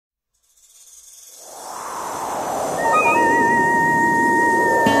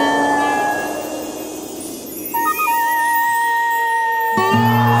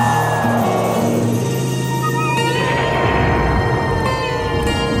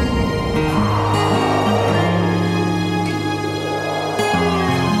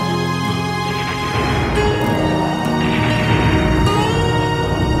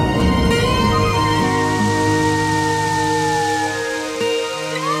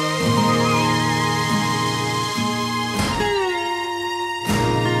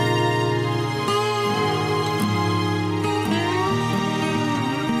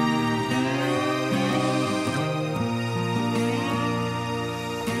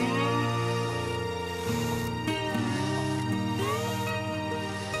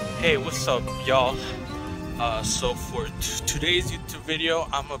Hey, what's up, y'all? So for today's YouTube video,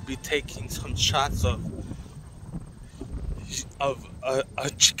 I'm gonna be taking some shots of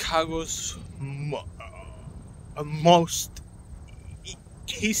Chicago's most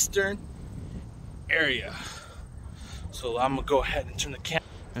eastern area. So I'm gonna go ahead and turn the camera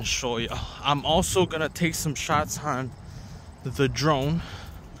and show you. I'm also gonna take some shots on the drone,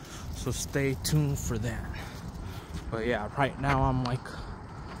 so stay tuned for that. But yeah, right now I'm like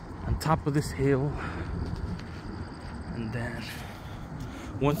on top of this hill, and then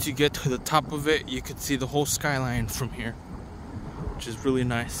once you get to the top of it, you can see the whole skyline from here, which is really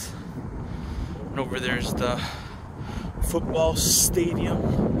nice. And over there's the football stadium,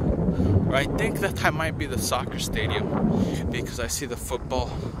 or I think that might be the soccer stadium, because I see the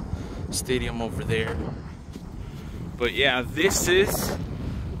football stadium over there. But yeah, this is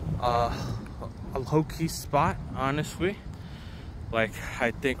a low-key spot, honestly. Like,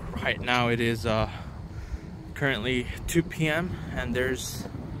 I think right now it is currently 2 p.m. and there's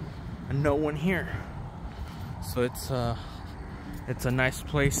no one here, so it's a nice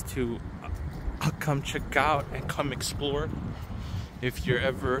place to come check out and come explore if you're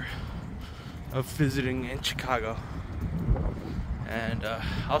ever visiting in Chicago. And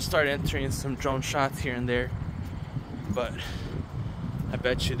I'll start entering some drone shots here and there, but I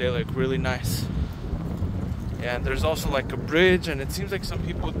bet you they look really nice. And there's also like a bridge, and it seems like some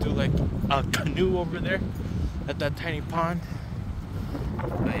people do like a canoe over there at that tiny pond.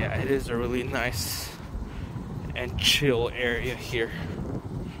 But yeah, it is a really nice and chill area here.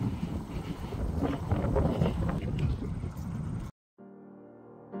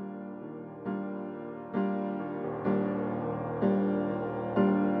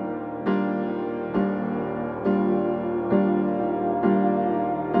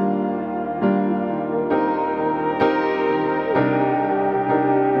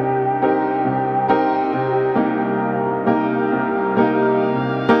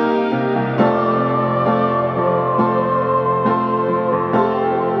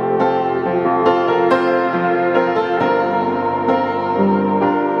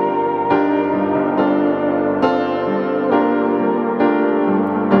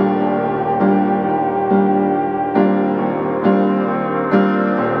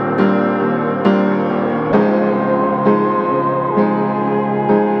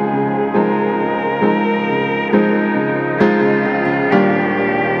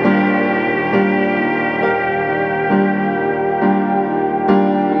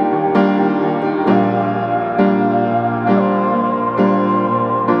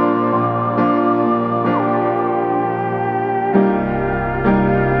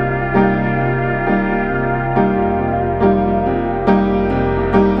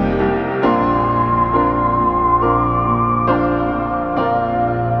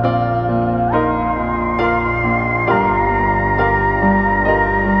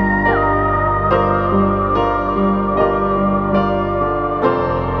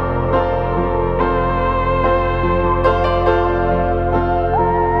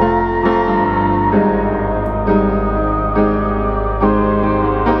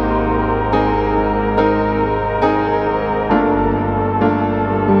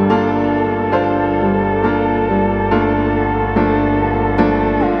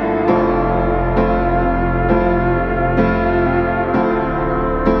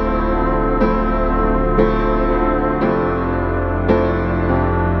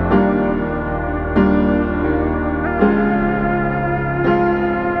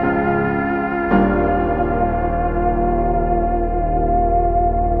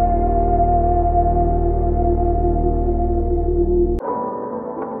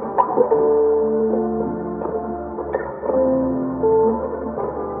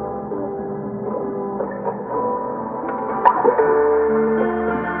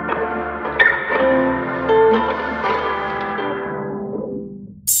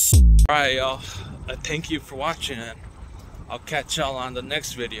 Alright, y'all, thank you for watching, and I'll catch y'all on the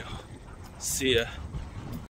next video. See ya.